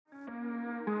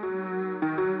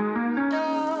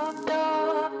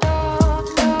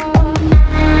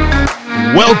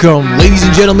Welcome, ladies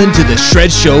and gentlemen, to the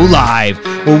Shred Show Live,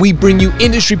 where we bring you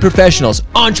industry professionals,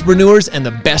 entrepreneurs, and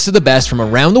the best of the best from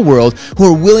around the world who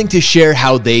are willing to share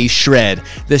how they shred,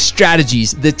 the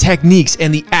strategies, the techniques,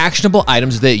 and the actionable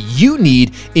items that you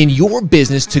need in your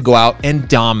business to go out and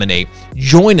dominate.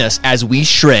 Join us as we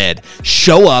shred,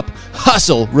 show up,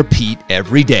 hustle, repeat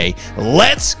every day.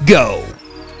 Let's go.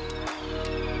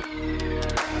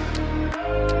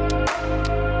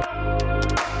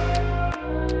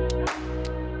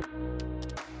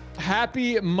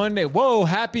 Happy Monday. Whoa,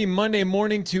 happy Monday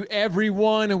morning to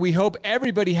everyone. We hope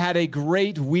everybody had a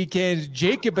great weekend.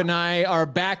 Jacob and I are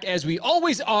back as we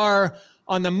always are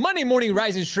on the Monday morning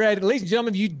Rise and Shred. Ladies and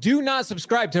gentlemen, if you do not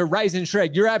subscribe to Rise and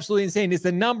Shred, you're absolutely insane. It's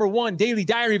the #1 daily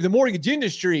diary of the mortgage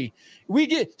industry. We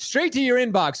get straight to your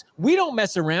inbox. We don't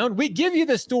mess around. We give you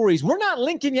the stories. We're not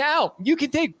linking you out. You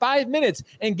can take 5 minutes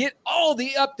and get all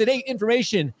the up-to-date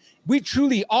information. We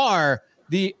truly are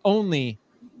the only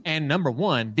and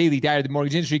 #1 daily diary of the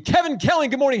mortgage industry. Kevin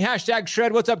Kelling, good morning.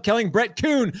 #Shred. What's up, Kelling? Brett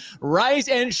Kuhn, Rise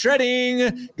and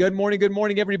Shredding. Good morning,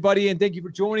 everybody, and thank you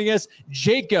for joining us.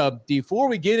 Jacob, before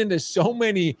we get into so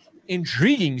many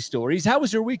intriguing stories, how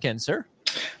was your weekend, sir?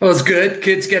 Well, it's good.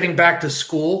 Kids getting back to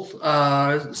school.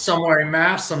 Some wearing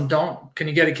masks, some don't. Can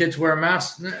you get a kid to wear a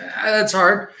mask? That's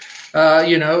hard.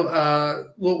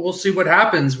 We'll see what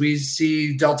happens. We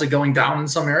see Delta going down in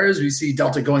some areas. We see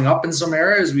Delta going up in some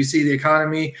areas. We see the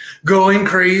economy going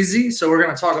crazy. So we're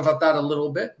going to talk about that a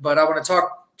little bit. But I want to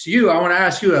talk to you. I want to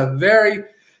ask you a very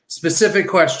specific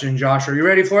question, Josh. Are you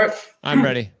ready for it? I'm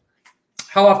ready.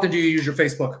 How often do you use your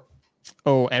Facebook?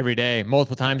 Oh, every day,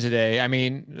 multiple times a day. I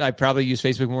mean, I probably use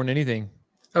Facebook more than anything.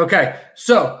 Okay.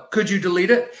 So could you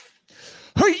delete it?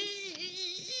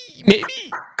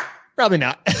 Maybe. Probably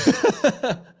not.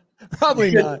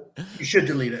 Probably not. You should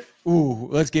delete it. Ooh,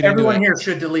 let's get into it. Everyone here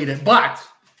should delete it, but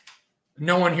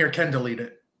no one here can delete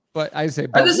it. But I say,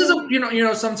 this is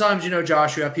sometimes,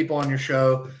 Josh, you have people on your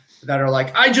show that are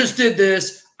like, I just did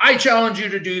this. I challenge you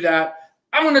to do that.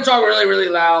 I'm going to talk really, really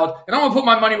loud, and I'm going to put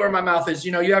my money where my mouth is.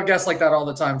 You have guests like that all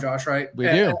the time, Josh, right? We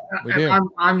do.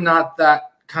 I'm not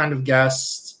that kind of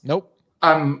guest. Nope.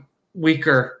 I'm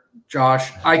weaker,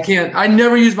 Josh. I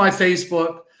never use my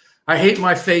Facebook. I hate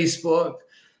my Facebook.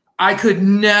 I could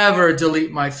never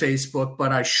delete my Facebook,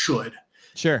 but I should.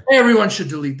 Sure. Everyone should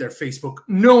delete their Facebook.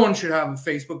 No one should have a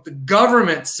Facebook. The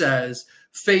government says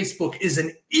Facebook is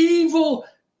an evil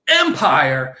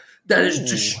empire that is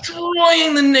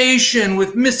destroying the nation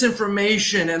with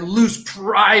misinformation and loose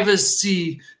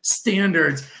privacy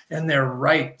standards. And they're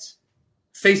right.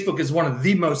 Facebook is one of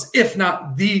the most, if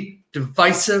not the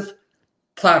divisive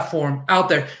platform out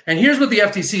there. And here's what the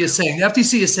FTC is saying. The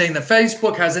FTC is saying that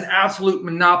Facebook has an absolute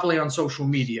monopoly on social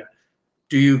media.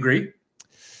 Do you agree?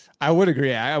 I would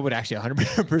agree. I would actually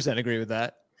 100% agree with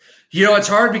that. It's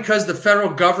hard because the federal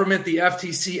government, the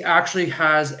FTC, actually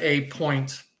has a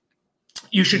point.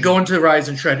 You should go into Rise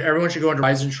and Shred. Everyone should go into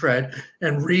Rise and Shred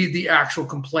and read the actual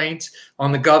complaint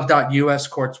on the gov.us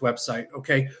court's website,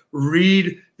 okay?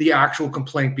 Read the actual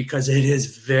complaint because it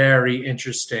is very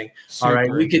interesting. All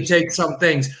right, we could take some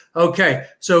things. Okay,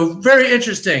 so very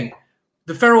interesting.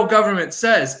 The federal government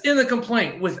says in the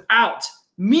complaint, without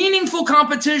meaningful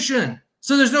competition,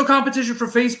 so there's no competition for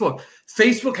Facebook.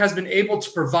 Facebook has been able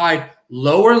to provide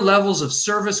lower levels of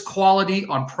service quality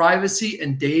on privacy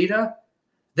and data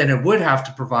than it would have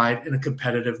to provide in a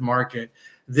competitive market.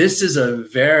 This is a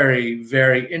very,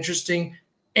 very interesting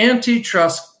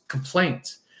antitrust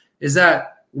complaint, is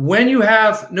that when you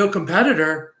have no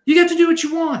competitor, you get to do what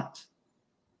you want.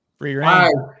 Free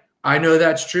reign. I know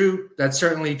that's true. That's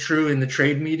certainly true in the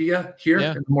trade media here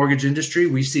in the mortgage industry.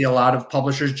 We see a lot of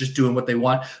publishers just doing what they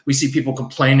want. We see people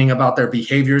complaining about their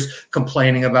behaviors,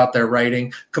 complaining about their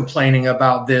writing, complaining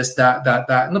about this, that.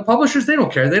 And the publishers, they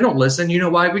don't care. They don't listen. You know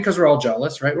why? Because we're all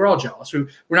jealous, right? We're all jealous. We're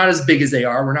not as big as they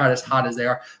are. We're not as hot as they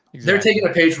are. Exactly. They're taking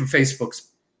a page from Facebook's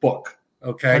book,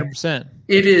 okay? 100%.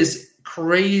 It is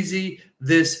crazy,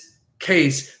 this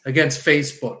case against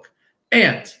Facebook.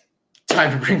 And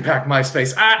time to bring back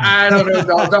MySpace. I don't know,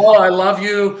 Doll. I love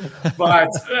you, but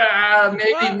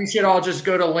maybe we should all just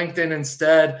go to LinkedIn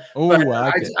instead.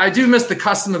 I do miss the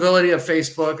customability of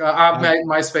Facebook.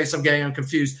 MySpace, I'm getting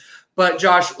confused. But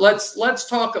Josh, let's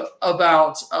talk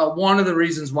about one of the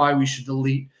reasons why we should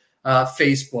delete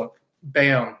Facebook.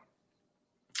 Bam.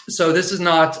 So this is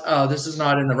not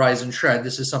in the Rise and Shred.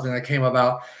 This is something that came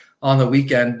about on the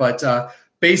weekend, but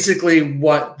basically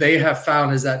what they have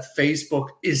found is that Facebook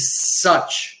is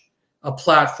such a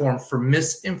platform for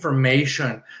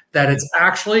misinformation that it's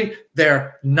actually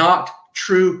their not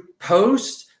true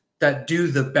posts that do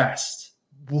the best.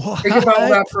 What? Think about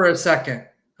that for a second.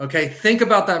 Okay, think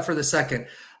about that for the second.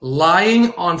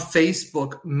 Lying on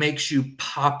Facebook makes you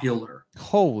popular.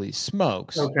 Holy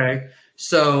smokes. Okay,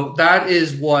 so that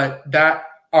is what that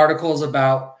article is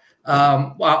about.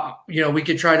 Well, we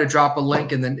could try to drop a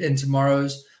link in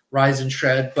tomorrow's Rise and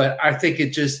Shred, but I think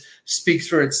it just speaks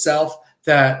for itself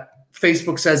that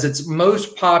Facebook says its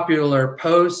most popular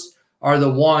posts are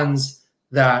the ones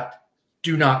that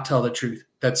do not tell the truth,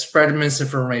 that spread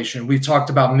misinformation. We've talked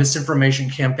about misinformation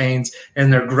campaigns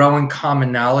and their growing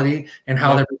commonality and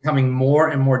how they're becoming more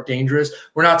and more dangerous.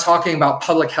 We're not talking about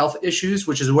public health issues,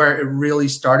 which is where it really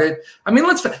started. I mean,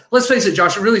 let's face it,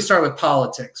 Josh, it really started with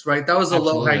politics, right? That was the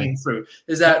low-hanging fruit,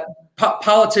 is that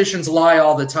politicians lie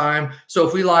all the time. So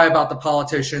if we lie about the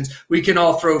politicians, we can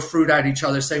all throw fruit at each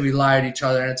other, say we lie at each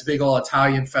other, and it's a big old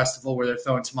Italian festival where they're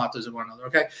throwing tomatoes at one another,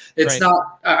 okay? It's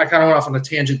not – I kind of went off on a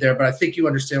tangent there, but I think you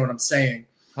understand what I'm saying.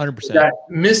 100%. That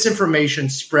misinformation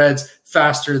spreads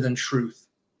faster than truth.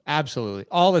 Absolutely.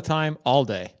 All the time, all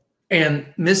day. And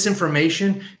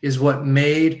misinformation is what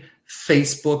made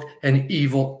Facebook an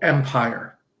evil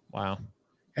empire. Wow.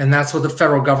 And that's what the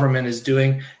federal government is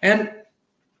doing. And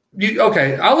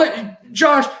I'll let you,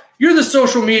 Josh, you're the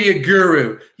social media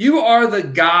guru. You are the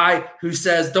guy who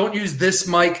says, don't use this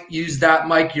mic, use that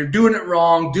mic. You're doing it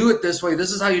wrong. Do it this way.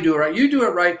 This is how you do it right. You do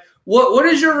it right. What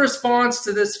is your response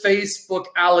to this Facebook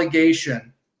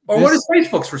allegation? Or what is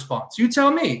Facebook's response? You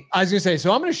tell me. I was going to say,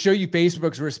 so I'm going to show you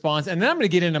Facebook's response, and then I'm going to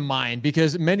get into mine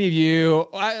because many of you,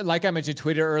 like I mentioned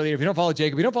Twitter earlier, if you don't follow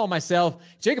Jacob, you don't follow myself,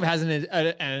 Jacob has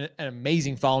an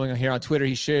amazing following here on Twitter.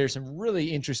 He shares some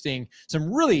really interesting,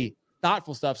 some really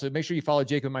thoughtful stuff. So make sure you follow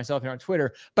Jacob and myself here on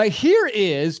Twitter. But here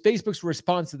is Facebook's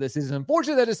response to this. It is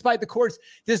unfortunate that despite the court's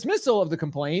dismissal of the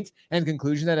complaint and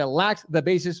conclusion that it lacked the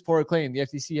basis for a claim, the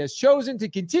FTC has chosen to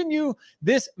continue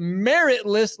this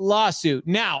meritless lawsuit.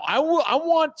 Now, I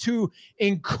want to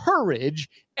encourage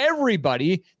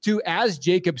everybody to, as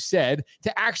Jacob said,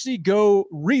 to actually go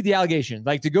read the allegation,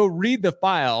 like to go read the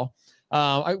file.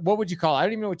 What would you call it? I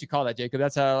don't even know what you call that, Jacob.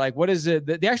 That's what is it?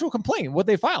 The actual complaint, what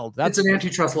they filed. It's an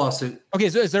antitrust lawsuit. Okay,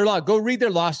 so it's their law. Go read their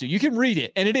lawsuit. You can read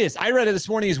it, and it is. I read it this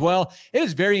morning as well. It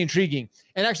is very intriguing.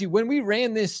 And actually, when we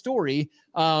ran this story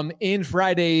in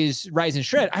Friday's Rise and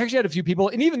Shred, I actually had a few people,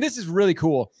 and even this is really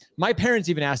cool. My parents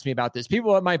even asked me about this.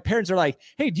 My parents are like,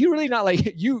 "Hey, do you really not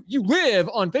like you live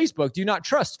on Facebook? Do you not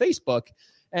trust Facebook?"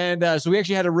 And so we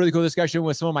actually had a really cool discussion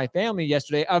with some of my family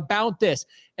yesterday about this.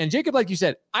 And Jacob, like you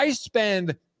said, I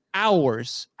spend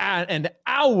hours and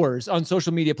hours on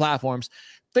social media platforms.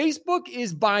 Facebook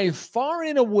is by far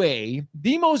and away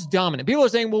the most dominant. People are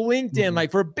saying, well, LinkedIn,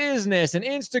 like for business and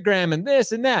Instagram and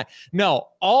this and that. No,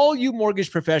 all you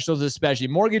mortgage professionals, especially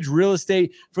mortgage real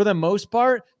estate, for the most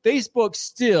part, Facebook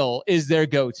still is their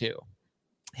go-to.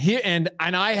 Here, and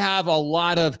I have a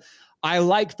lot of, I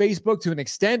like Facebook to an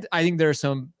extent. I think there's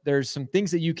some things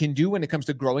that you can do when it comes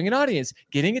to growing an audience,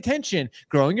 getting attention,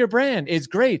 growing your brand. It's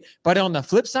great. But on the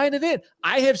flip side of it,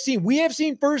 we have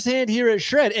seen firsthand here at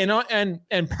Shred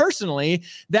and personally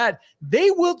that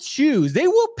they will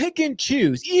pick and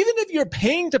choose. Even if you're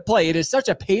paying to play, it is such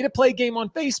a pay to play game on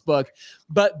Facebook,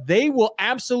 but they will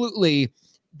absolutely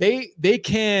They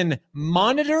can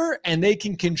monitor and they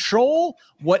can control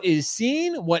what is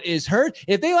seen, what is heard.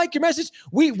 If they like your message,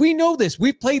 we know this.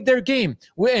 We've played their game.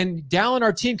 And Dal and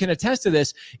our team can attest to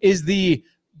this, is the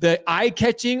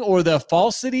eye-catching or the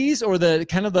falsities or the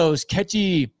kind of those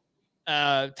catchy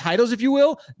titles, if you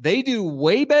will. They do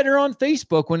way better on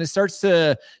Facebook when it starts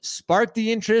to spark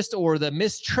the interest or the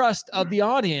mistrust of the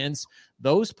audience.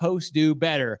 Those posts do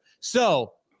better.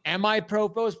 So, am I pro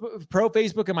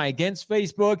Facebook? Am I against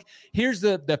Facebook? Here's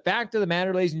the fact of the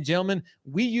matter, ladies and gentlemen.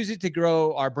 We use it to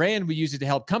grow our brand. We use it to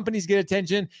help companies get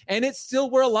attention. And it's still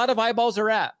where a lot of eyeballs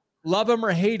are at. Love them or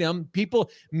hate them.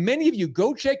 People, many of you,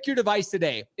 go check your device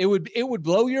today. It would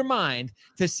blow your mind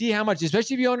to see how much,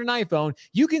 especially if you own an iPhone,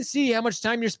 you can see how much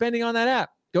time you're spending on that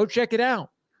app. Go check it out.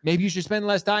 Maybe you should spend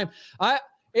less time.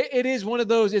 It is one of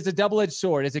those, it's a double-edged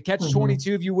sword. It's a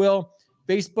catch-22, if you will.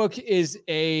 Facebook is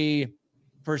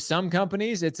for some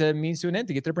companies, it's a means to an end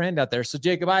to get their brand out there. So,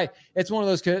 Jacob, it's one of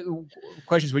those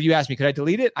questions where you asked me, could I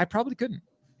delete it? I probably couldn't.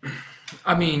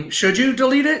 I mean, should you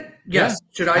delete it? Yes. Yeah,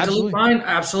 should I delete mine?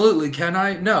 Absolutely. Can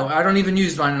I? No, I don't even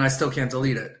use mine and I still can't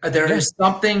delete it. There is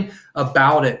something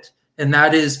about it, and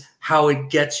that is how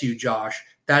it gets you, Josh.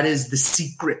 That is the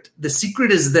secret. The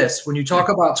secret is this. When you talk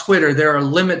about Twitter, there are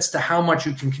limits to how much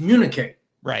you can communicate.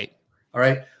 Right. All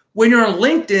right. When you're on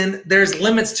LinkedIn, there's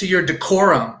limits to your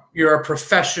decorum. You're a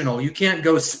professional. You can't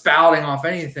go spouting off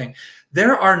anything.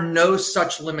 There are no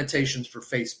such limitations for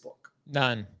Facebook.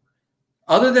 None.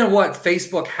 Other than what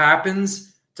Facebook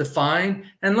happens to find.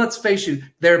 And let's face you,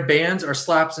 their bans are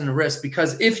slaps in the wrist,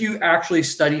 because if you actually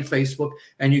study Facebook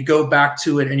and you go back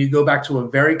to it, and you go back to a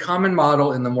very common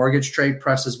model in the mortgage trade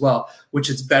press as well, which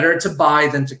it's better to buy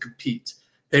than to compete.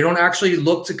 They don't actually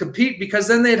look to compete, because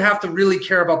then they'd have to really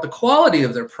care about the quality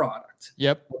of their product.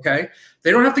 Yep. Okay. They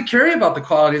don't have to care about the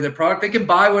quality of their product. They can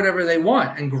buy whatever they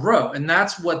want and grow. And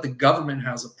that's what the government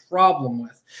has a problem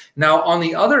with. Now, on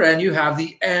the other end, you have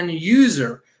the end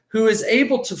user, who is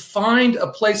able to find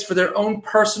a place for their own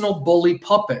personal bully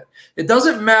puppet. It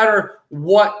doesn't matter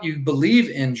what you believe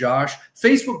in, Josh.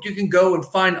 Facebook, you can go and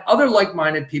find other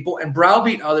like-minded people and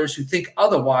browbeat others who think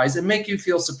otherwise and make you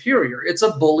feel superior. It's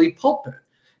a bully pulpit.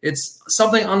 It's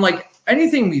something unlike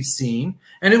anything we've seen,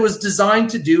 and it was designed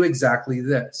to do exactly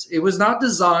this. It was not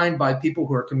designed by people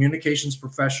who are communications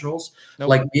professionals,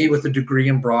 like me with a degree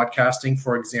in broadcasting,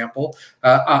 for example,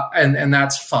 and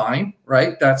that's fine,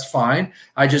 right? That's fine.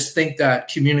 I just think that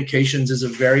communications is a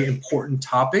very important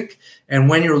topic, and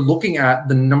when you're looking at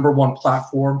the number one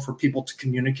platform for people to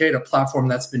communicate, a platform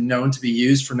that's been known to be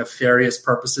used for nefarious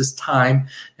purposes time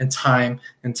and time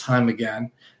and time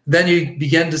again, then you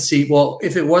begin to see, well,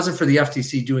 if it wasn't for the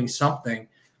FTC doing something,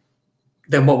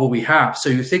 then what will we have? So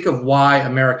you think of why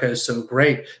America is so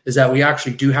great, is that we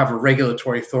actually do have a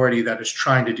regulatory authority that is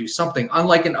trying to do something,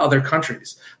 unlike in other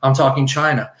countries. I'm talking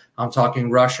China. I'm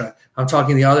talking Russia. I'm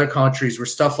talking the other countries where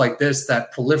stuff like this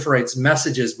that proliferates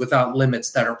messages without limits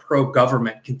that are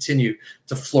pro-government continue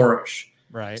to flourish.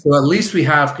 Right. So at least we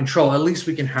have control. At least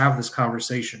we can have this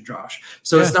conversation, Josh.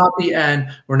 So It's not the end.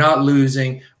 We're not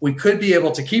losing. We could be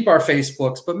able to keep our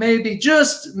Facebooks, but maybe,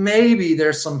 just maybe,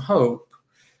 there's some hope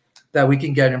that we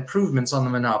can get improvements on the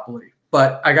monopoly.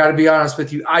 But I got to be honest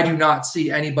with you, I do not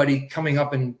see anybody coming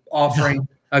up and offering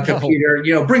a computer,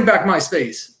 bring back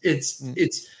MySpace.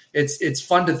 It's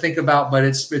fun to think about, but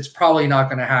it's probably not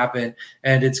going to happen.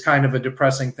 And it's kind of a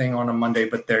depressing thing on a Monday,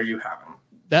 but there you have it.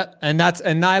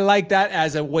 And I like that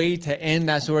as a way to end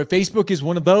that story. Facebook is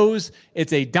one of those.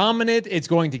 It's it's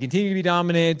going to continue to be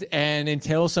dominant. And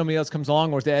until somebody else comes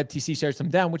along, or if the FTC shuts them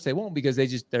down, which they won't, because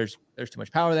there's too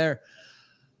much power there.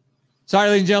 Sorry,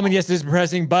 ladies and gentlemen. Yes, it is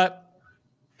depressing, but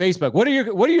Facebook, what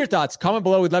are your thoughts? Comment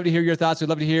below. We'd love to hear your thoughts. We'd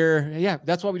love to hear,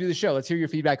 that's why we do the show. Let's hear your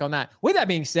feedback on that. With that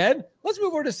being said, let's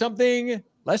move over to something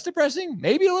less depressing,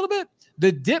 maybe a little bit.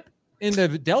 The dip in the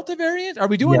Delta variant. Are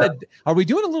we doing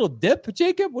a little dip,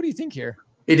 Jacob? What do you think here?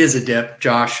 It is a dip,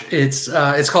 Josh. It's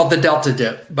called the Delta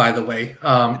dip, by the way.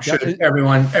 Should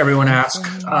everyone ask,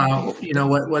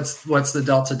 what's the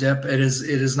Delta dip? It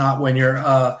is not when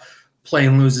your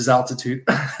plane loses altitude.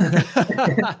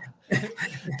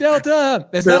 Delta.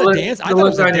 That's not a dance. I thought it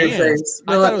was a dance.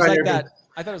 I thought it was like that.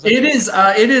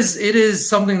 It is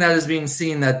something that is being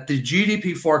seen, that the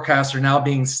GDP forecasts are now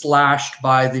being slashed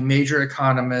by the major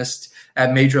economists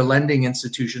at major lending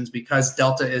institutions, because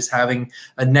Delta is having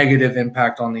a negative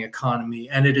impact on the economy,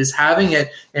 and it is having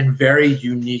it in very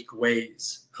unique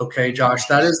ways. Okay, Josh,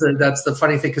 that's the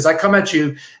funny thing, because I come at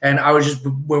you, and I was just,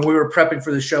 when we were prepping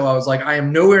for the show, I was like, I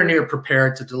am nowhere near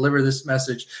prepared to deliver this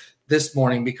message this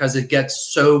morning, because it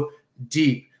gets so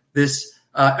deep. This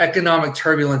economic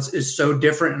turbulence is so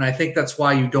different, and I think that's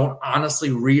why you don't honestly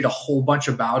read a whole bunch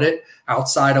about it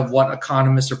outside of what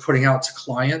economists are putting out to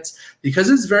clients, because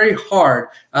it's very hard.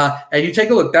 And you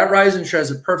take a look, that Rise&Shred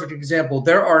is a perfect example.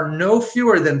 There are no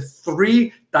fewer than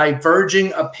 3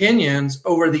 diverging opinions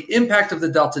over the impact of the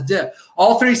Delta dip.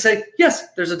 All 3 say, yes,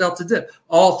 there's a Delta dip.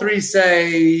 All 3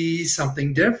 say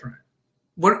something different.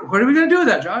 What are we going to do with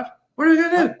that, Josh? What are we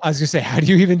going to do? I was going to say, how do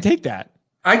you even take that?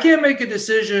 I can't make a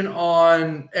decision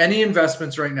on any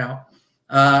investments right now.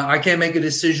 I can't make a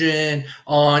decision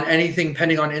on anything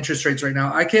pending on interest rates right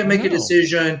now. I can't make a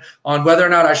decision on whether or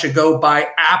not I should go buy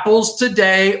apples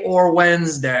today or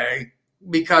Wednesday,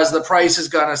 because the price is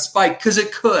going to spike, because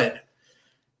it could.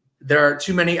 There are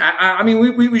too many. I mean,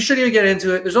 we shouldn't even get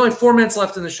into it. There's only 4 minutes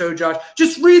left in the show, Josh.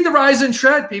 Just read the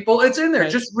Rise&Shred, people. It's in there.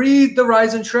 Right. Just read the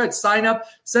Rise&Shred. Sign up.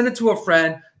 Send it to a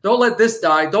friend. Don't let this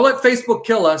die. Don't let Facebook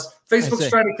kill us. Facebook's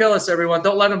trying to kill us, everyone.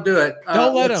 Don't let them do it.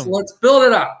 Don't let them. Let's build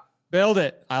it up. Build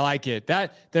it. I like it.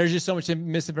 There's just so much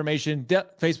misinformation.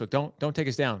 Facebook, don't take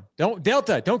us down.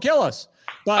 Delta, don't kill us.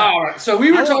 But all right. So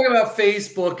we were talking about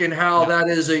Facebook and how that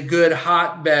is a good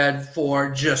hotbed for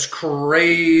just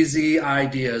crazy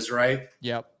ideas, right?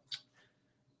 Yep.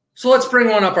 So let's bring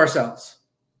one up ourselves.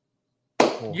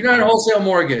 Cool. United Wholesale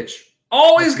Mortgage.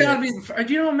 Always got to be.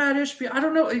 Do you know Matt Ishby? I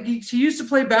don't know. He used to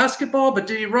play basketball, but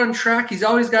did he run track? He's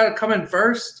always got to come in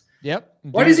first. Yep.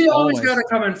 Why does he always got to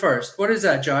come in first? What is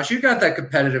that, Josh? You got that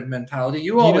competitive mentality.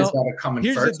 You always got to come in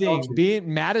first. Here's the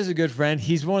thing. Matt is a good friend.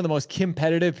 He's one of the most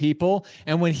competitive people.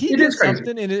 And when he gets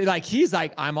something and he's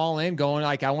like, I'm all in going,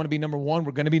 like, I want to be number one.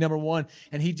 We're going to be number one.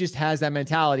 And he just has that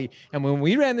mentality. And when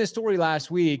we ran this story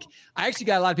last week, I actually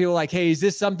got a lot of people like, hey, is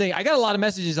this something? I got a lot of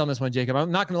messages on this one, Jacob.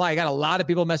 I'm not going to lie. I got a lot of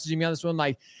people messaging me on this one.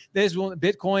 Like, this one,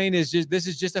 Bitcoin this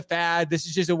is just a fad. This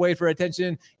is just a way for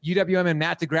attention. UWM and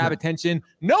Matt to grab attention.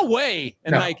 No way.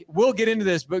 And we'll get into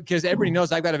this because everybody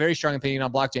knows I've got a very strong opinion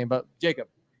on blockchain. But Jacob,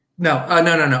 no.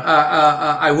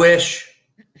 I wish.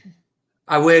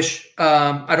 I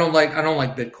don't like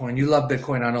Bitcoin. You love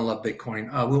Bitcoin. I don't love Bitcoin.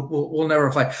 We'll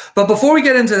never fight. But before we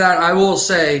get into that, I will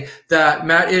say that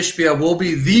Matt Ishbia will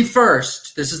be the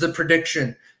first. This is the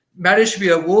prediction. Matt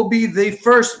Ishbia will be the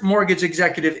first mortgage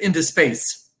executive into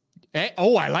space.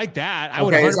 Oh, I like that.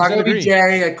 It's not going to be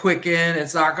Jay at Quicken.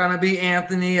 It's not going to be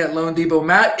Anthony at Loan Depot.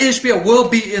 Matt Ishbia will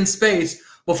be in space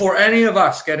before any of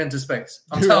us get into space.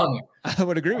 I'm telling you. I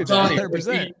would agree with that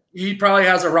 100%. He probably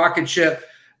has a rocket ship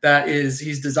that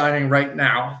he's designing right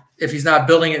now. If he's not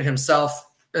building it himself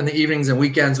in the evenings and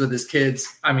weekends with his kids.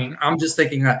 I mean, I'm just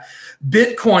thinking that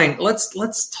Bitcoin,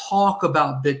 let's talk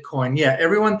about Bitcoin. Yeah,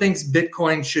 everyone thinks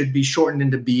Bitcoin should be shortened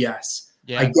into BS.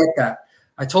 Yeah. I get that.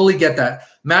 I totally get that.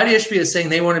 Matt Ishbia is saying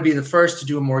they want to be the first to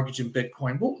do a mortgage in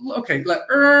Bitcoin. Well, okay,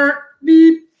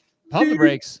 beep. Pump the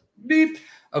brakes. Beep.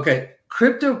 Okay,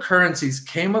 cryptocurrencies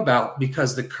came about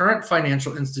because the current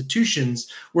financial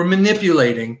institutions were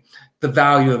manipulating the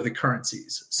value of the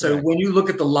currencies. So when you look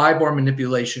at the LIBOR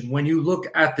manipulation, when you look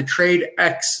at the trade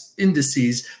X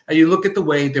indices, and you look at the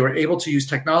way they were able to use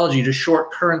technology to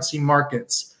short currency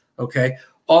markets, okay?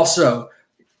 Also,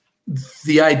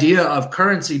 the idea of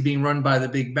currency being run by the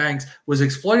big banks was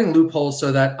exploiting loopholes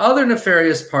so that other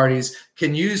nefarious parties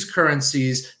can use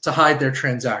currencies to hide their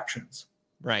transactions.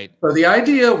 Right. So the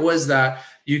idea was that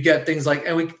you get things like,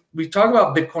 and we talk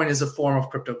about Bitcoin as a form of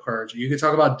cryptocurrency. You can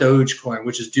talk about Dogecoin,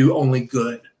 which is do only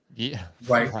good. Yeah.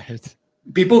 Right.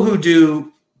 People who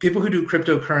do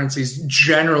cryptocurrencies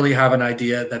generally have an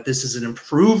idea that this is an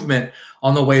improvement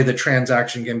on the way the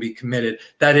transaction can be committed,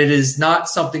 that it is not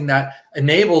something that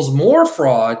enables more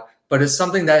fraud, but it's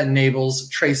something that enables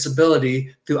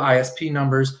traceability through ISP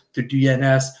numbers, through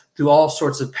DNS, through all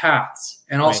sorts of paths.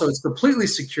 And also it's completely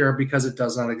secure because it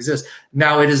does not exist.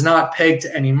 Now, it is not pegged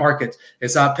to any market.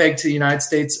 It's not pegged to the United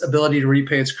States' ability to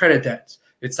repay its credit debts.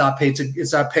 It's not pegged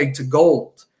to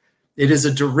gold. It is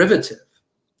a derivative.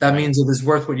 That means it is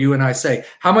worth what you and I say.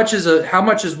 How much is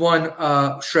one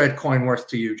shred coin worth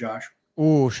to you, Josh?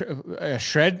 Ooh,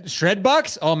 shred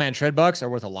bucks. Oh man, shred bucks are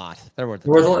worth a lot. They're worth.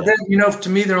 To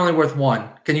me, they're only worth one.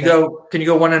 Can you go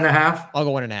 1.5? I'll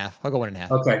go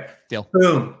 1.5. Okay, deal.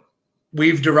 Boom.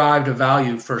 We've derived a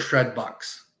value for shred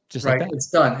bucks. Just right. Like that. It's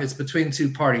done. It's between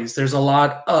two parties. There's a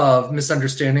lot of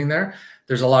misunderstanding there.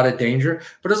 There's a lot of danger.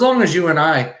 But as long as you and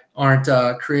I aren't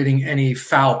creating any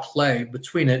foul play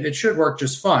between it should work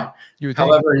just fine.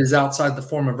 However, it is outside the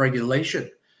form of regulation.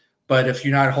 But if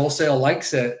United Wholesale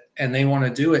likes it and they want to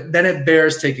do it, then it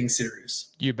bears taking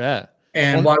serious. You bet.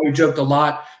 And while we joked a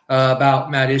lot about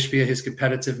Matt Ishbia, his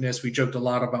competitiveness, we joked a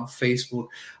lot about Facebook.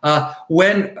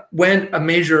 When a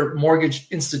major mortgage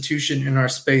institution in our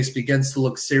space begins to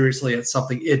look seriously at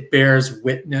something, it bears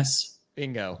witness.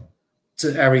 Bingo.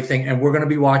 To everything, and we're going to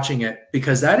be watching it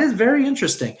because that is very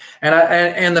interesting.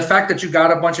 And the fact that you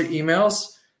got a bunch of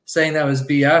emails saying that was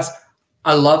BS,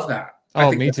 I love that. Oh, I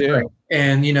think me too. Great.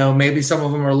 And maybe some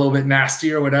of them are a little bit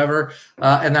nasty or whatever,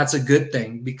 and that's a good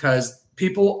thing because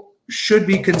people should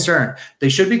be concerned. They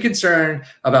should be concerned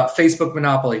about Facebook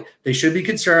monopoly. They should be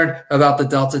concerned about the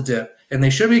Delta dip, and they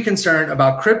should be concerned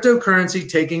about cryptocurrency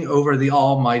taking over the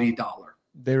almighty dollar.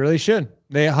 They really should.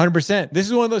 They 100%. This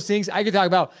is one of those things I could talk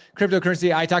about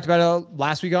cryptocurrency. I talked about it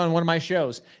last week on one of my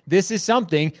shows. This is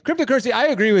something cryptocurrency. I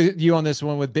agree with you on this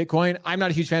one with Bitcoin. I'm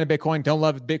not a huge fan of Bitcoin. Don't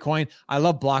love Bitcoin. I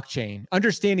love blockchain,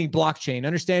 understanding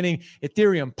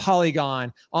Ethereum,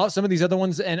 Polygon, some of these other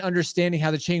ones, and understanding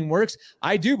how the chain works.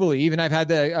 I do believe, and I've had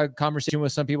a conversation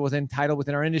with some people within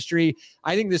our industry.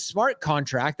 I think the smart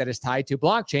contract that is tied to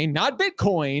blockchain, not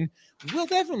Bitcoin,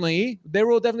 there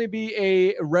will definitely be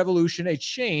a revolution, a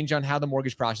change on how the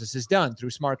mortgage process is done through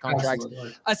smart contracts.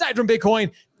 Absolutely. Aside from Bitcoin,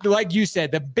 like you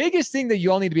said, the biggest thing that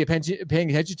you all need to be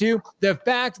paying attention to, the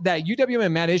fact that UWM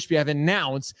and Matt Ishbia have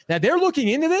announced that they're looking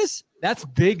into this, that's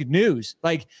big news.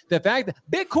 Like the fact that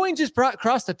Bitcoin just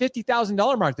crossed the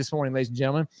 $50,000 mark this morning, ladies and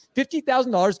gentlemen,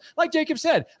 $50,000. Like Jacob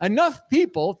said, enough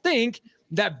people think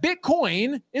that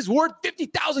Bitcoin is worth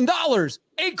 $50,000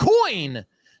 a coin.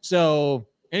 So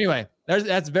anyway,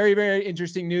 that's very, very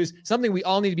interesting news. Something we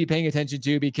all need to be paying attention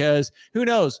to because who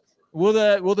knows? Will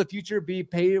the future be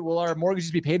paid? Will our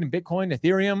mortgages be paid in Bitcoin,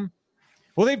 Ethereum?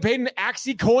 Will they be paid in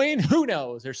Axie coin? Who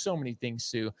knows? There's so many things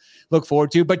to look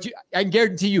forward to. But I can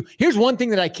guarantee you, here's one thing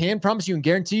that I can promise you and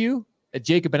guarantee you that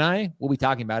Jacob and I will be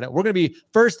talking about it. We're going to be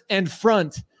first and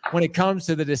front when it comes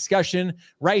to the discussion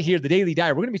right here, the Daily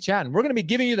Diary. We're going to be chatting. We're going to be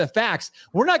giving you the facts.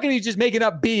 We're not going to be just making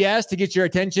up BS to get your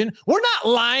attention. We're not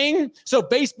lying. So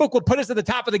Facebook will put us at the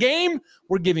top of the game.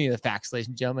 We're giving you the facts, ladies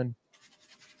and gentlemen.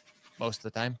 Most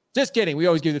of the time. Just kidding. We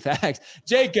always give the facts.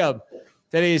 Jacob,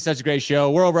 today is such a great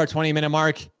show. We're over our 20-minute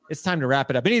mark. It's time to wrap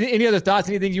it up. Any other thoughts?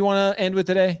 Anything you want to end with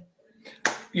today?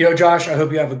 Josh, I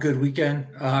hope you have a good weekend.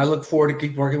 I look forward to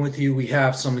keep working with you. We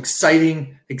have some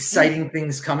exciting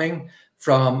things coming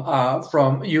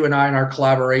from you and I in our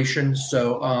collaboration.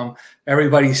 So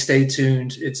everybody stay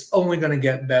tuned. It's only going to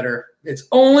get better. It's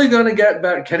only going to get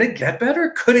better. Can it get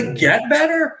better? Could it get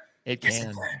better? It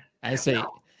can.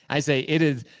 I say it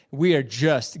is. We are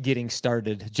just getting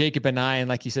started. Jacob and I, and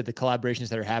like you said, the collaborations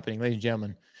that are happening, ladies and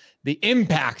gentlemen, the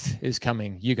impact is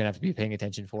coming. You're going to have to be paying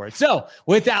attention for it. So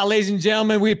with that, ladies and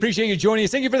gentlemen, we appreciate you joining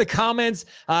us. Thank you for the comments.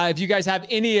 If you guys have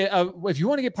any, if you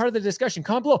want to get part of the discussion,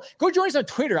 comment below. Go join us on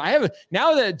Twitter.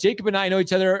 Now that Jacob and I know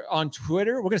each other on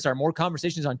Twitter, we're going to start more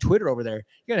conversations on Twitter over there.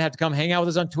 You're going to have to come hang out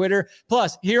with us on Twitter.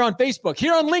 Plus here on Facebook,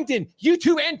 here on LinkedIn,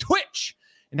 YouTube, and Twitch.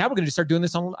 And now we're going to start doing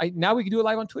this now we can do it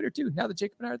live on Twitter too, now that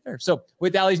Jacob and I are there. So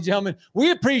with that, ladies and gentlemen,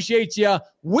 we appreciate you.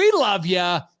 We love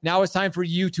you. Now it's time for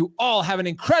you to all have an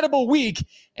incredible week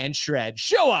and shred.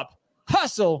 Show up,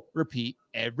 hustle, repeat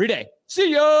every day.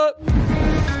 See ya.